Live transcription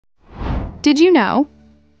Did you know?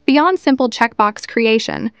 Beyond simple checkbox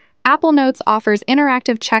creation, Apple Notes offers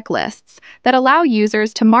interactive checklists that allow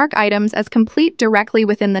users to mark items as complete directly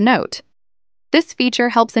within the note. This feature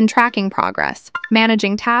helps in tracking progress,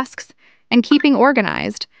 managing tasks, and keeping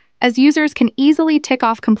organized, as users can easily tick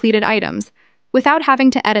off completed items without having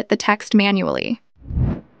to edit the text manually.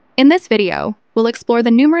 In this video, we'll explore the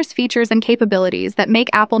numerous features and capabilities that make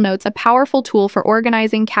Apple Notes a powerful tool for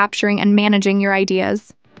organizing, capturing, and managing your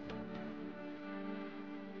ideas.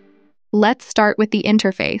 Let's start with the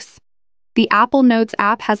interface. The Apple Notes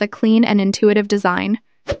app has a clean and intuitive design,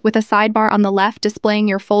 with a sidebar on the left displaying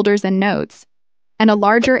your folders and notes, and a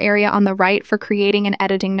larger area on the right for creating and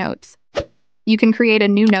editing notes. You can create a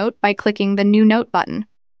new note by clicking the New Note button,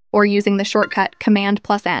 or using the shortcut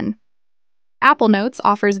Command+N. Apple Notes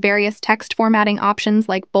offers various text formatting options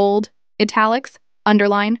like bold, italics,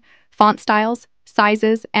 underline, font styles,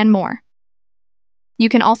 sizes, and more. You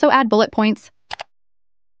can also add bullet points,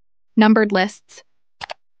 numbered lists,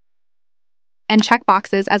 and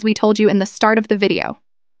checkboxes as we told you in the start of the video.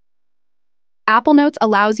 Apple Notes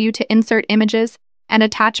allows you to insert images and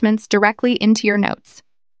attachments directly into your notes.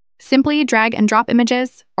 Simply drag and drop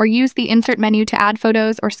images or use the Insert menu to add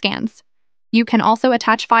photos or scans. You can also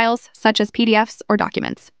attach files such as PDFs or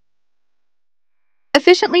documents.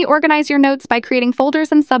 Efficiently organize your notes by creating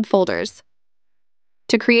folders and subfolders.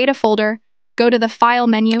 To create a folder, go to the File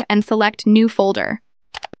menu and select New Folder.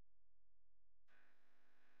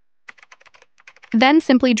 Then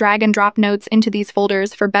simply drag and drop notes into these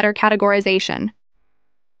folders for better categorization.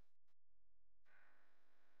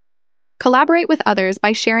 Collaborate with others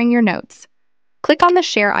by sharing your notes. Click on the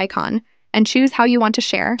Share icon and choose how you want to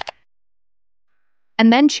share,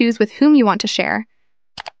 and then choose with whom you want to share.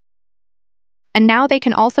 And now they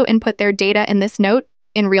can also input their data in this note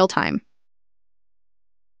in real time.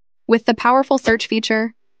 With the powerful search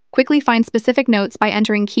feature, quickly find specific notes by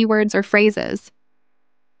entering keywords or phrases.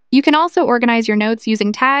 You can also organize your notes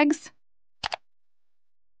using tags,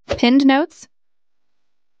 pinned notes,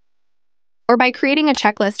 or by creating a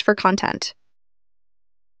checklist for content.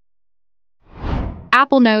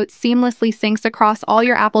 Apple Notes seamlessly syncs across all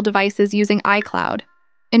your Apple devices using iCloud,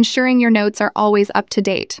 ensuring your notes are always up to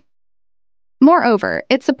date. Moreover,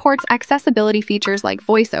 it supports accessibility features like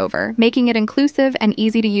VoiceOver, making it inclusive and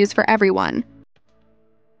easy to use for everyone.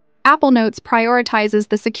 Apple Notes prioritizes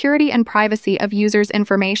the security and privacy of users'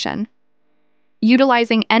 information.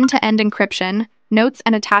 Utilizing end-to-end encryption, notes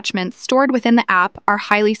and attachments stored within the app are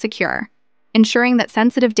highly secure, ensuring that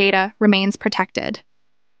sensitive data remains protected.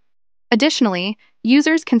 Additionally,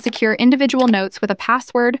 users can secure individual notes with a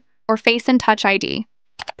password or Face and Touch ID,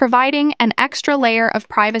 providing an extra layer of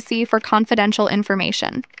privacy for confidential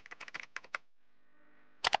information.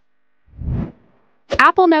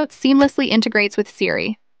 Apple Notes seamlessly integrates with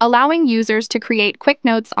Siri, allowing users to create quick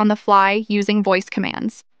notes on the fly using voice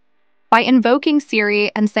commands. By invoking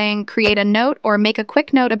Siri and saying, "Create a note" or "Make a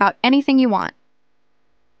quick note about anything you want,"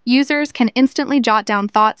 users can instantly jot down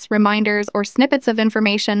thoughts, reminders, or snippets of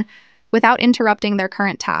information without interrupting their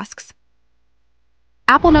current tasks.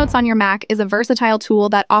 Apple Notes on your Mac is a versatile tool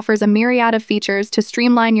that offers a myriad of features to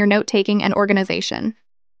streamline your note-taking and organization.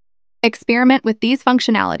 Experiment with these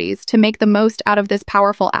functionalities to make the most out of this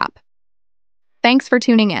powerful app. Thanks for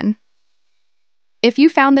tuning in. If you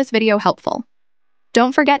found this video helpful,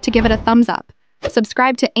 don't forget to give it a thumbs up,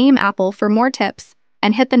 subscribe to AIM Apple for more tips,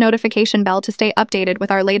 and hit the notification bell to stay updated with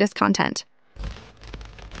our latest content.